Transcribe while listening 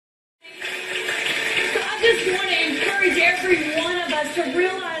every one of us to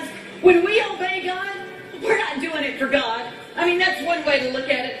realize when we obey God, we're not doing it for God. I mean, that's one way to look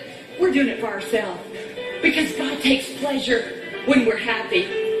at it. We're doing it for ourselves. Because God takes pleasure when we're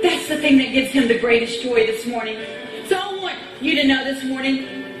happy. That's the thing that gives him the greatest joy this morning. So I want you to know this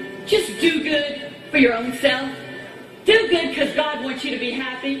morning, just do good for your own self. Do good because God wants you to be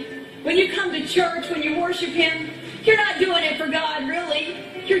happy. When you come to church, when you worship him, you're not doing it for God, really.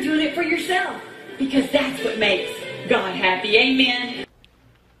 You're doing it for yourself. Because that's what makes God happy. Amen.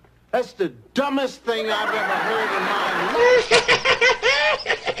 That's the dumbest thing I've ever heard in my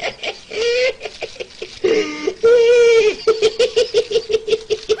life.